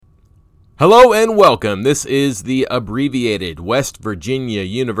Hello and welcome. This is the abbreviated West Virginia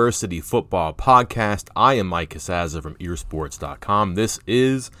University Football Podcast. I am Mike Casaza from earsports.com. This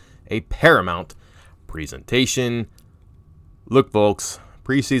is a Paramount presentation. Look, folks,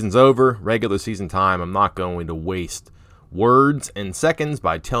 preseason's over, regular season time. I'm not going to waste words and seconds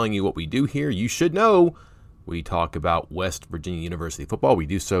by telling you what we do here. You should know we talk about West Virginia University football. We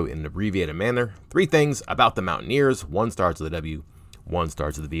do so in an abbreviated manner. 3 things about the Mountaineers. 1 starts with a W. 1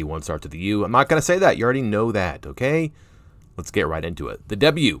 starts with a V, 1 starts with a U. I'm not going to say that. You already know that, okay? Let's get right into it. The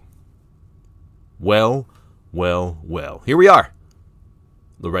W. Well. Here we are.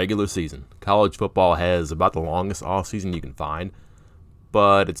 The regular season. College football has about the longest offseason you can find,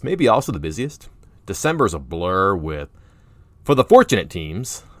 but it's maybe also the busiest. December's a blur with, for the fortunate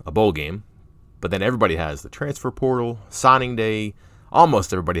teams, a bowl game, but then everybody has the transfer portal, signing day,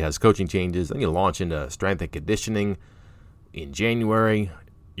 almost everybody has coaching changes, then you launch into strength and conditioning. In January,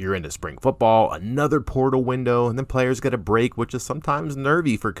 you're into spring football, another portal window, and then players get a break, which is sometimes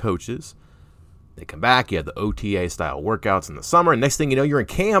nervy for coaches. They come back, you have the OTA-style workouts in the summer, and next thing you know, you're in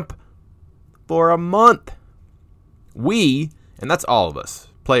camp for a month. We, and that's all of us,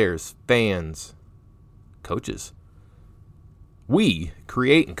 players, fans, coaches, we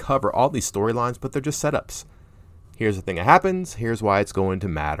create and cover all these storylines, but they're just setups. Here's the thing that happens. Here's why it's going to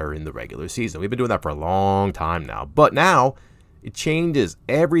matter in the regular season. We've been doing that for a long time now. But now it changes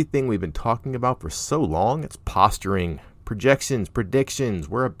everything we've been talking about for so long. It's posturing, projections, predictions.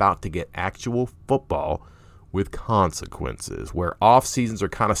 We're about to get actual football with consequences. Where off seasons are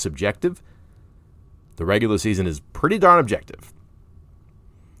kind of subjective, the regular season is pretty darn objective.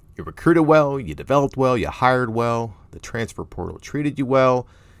 You recruited well, you developed well, you hired well, the transfer portal treated you well.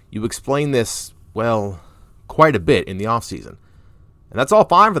 You explain this, well, quite a bit in the offseason. And that's all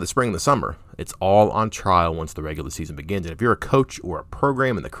fine for the spring and the summer. It's all on trial once the regular season begins. And if you're a coach or a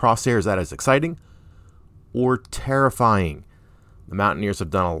program in the crosshairs, that is exciting or terrifying. The Mountaineers have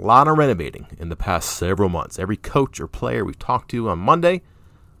done a lot of renovating in the past several months. Every coach or player we've talked to on Monday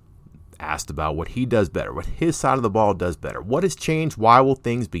asked about what he does better, what his side of the ball does better. What has changed? Why will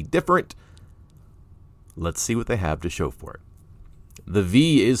things be different? Let's see what they have to show for it. The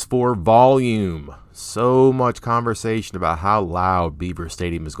V is for volume. So much conversation about how loud Beaver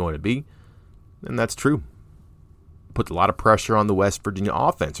Stadium is going to be, and that's true. Puts a lot of pressure on the West Virginia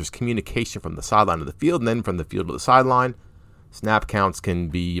offense. There's communication from the sideline to the field and then from the field to the sideline. Snap counts can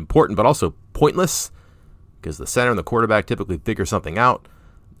be important but also pointless because the center and the quarterback typically figure something out.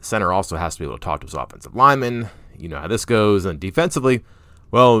 The center also has to be able to talk to his offensive lineman. You know how this goes. And defensively,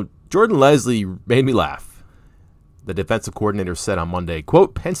 well, Jordan Leslie made me laugh. The defensive coordinator said on Monday,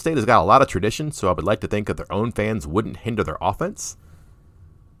 quote, Penn State has got a lot of tradition, so I would like to think that their own fans wouldn't hinder their offense.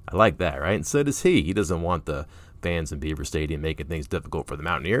 I like that, right? And so does he. He doesn't want the fans in Beaver Stadium making things difficult for the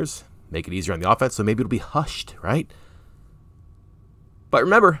Mountaineers. Make it easier on the offense, so maybe it'll be hushed, right? But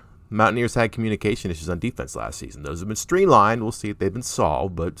remember, the Mountaineers had communication issues on defense last season. Those have been streamlined. We'll see if they've been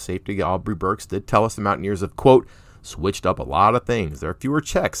solved, but safety Aubrey Burks did tell us the Mountaineers have, quote, switched up a lot of things. There are fewer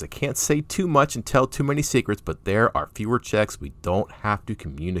checks. I can't say too much and tell too many secrets, but there are fewer checks. We don't have to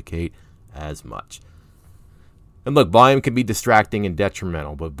communicate as much. And look, volume can be distracting and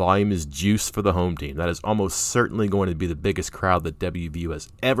detrimental, but volume is juice for the home team. That is almost certainly going to be the biggest crowd that WVU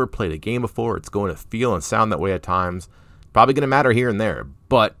has ever played a game before. It's going to feel and sound that way at times. Probably going to matter here and there,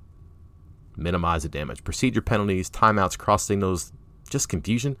 but minimize the damage. Procedure penalties, timeouts, cross signals, just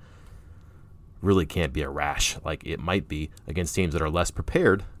confusion really can't be a rash like it might be against teams that are less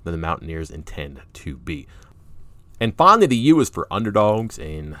prepared than the Mountaineers intend to be. And finally, the U is for underdogs,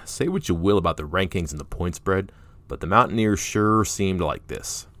 and say what you will about the rankings and the point spread, but the Mountaineers sure seem to like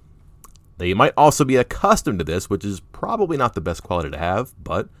this. They might also be accustomed to this, which is probably not the best quality to have,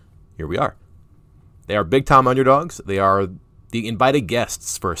 but here we are. They are big-time underdogs. They are the invited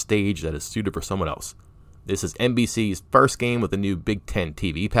guests for a stage that is suited for someone else. This is NBC's first game with the new Big Ten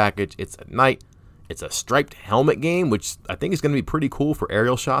TV package. It's at night. It's a striped helmet game, which I think is going to be pretty cool for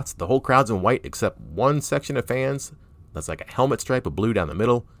aerial shots. The whole crowd's in white except one section of fans that's like a helmet stripe of blue down the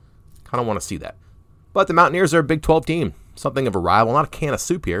middle. Kind of want to see that. But the Mountaineers are a Big 12 team. Something of a rival, not a can of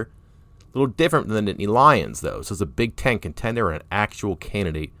soup here. A little different than the Lions, though. So it's a Big Ten contender and an actual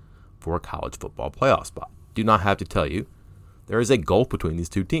candidate for a college football playoff spot. Do not have to tell you, there is a gulf between these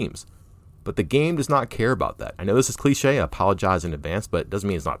two teams. But the game does not care about that. I know this is cliche. I apologize in advance, but it doesn't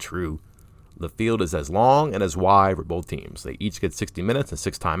mean it's not true. The field is as long and as wide for both teams. They each get 60 minutes and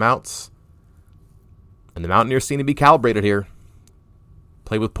 6 timeouts. And the Mountaineers seem to be calibrated here.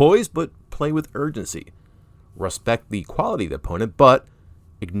 Play with poise, but play with urgency. Respect the quality of the opponent, but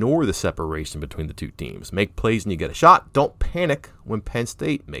ignore the separation between the two teams. Make plays when you get a shot. Don't panic when Penn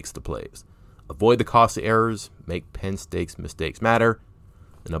State makes the plays. Avoid the costly errors, make Penn State's mistakes matter,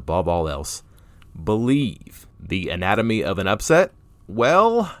 and above all else, believe. The anatomy of an upset?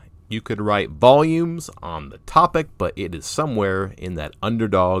 Well, you could write volumes on the topic, but it is somewhere in that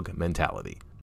underdog mentality.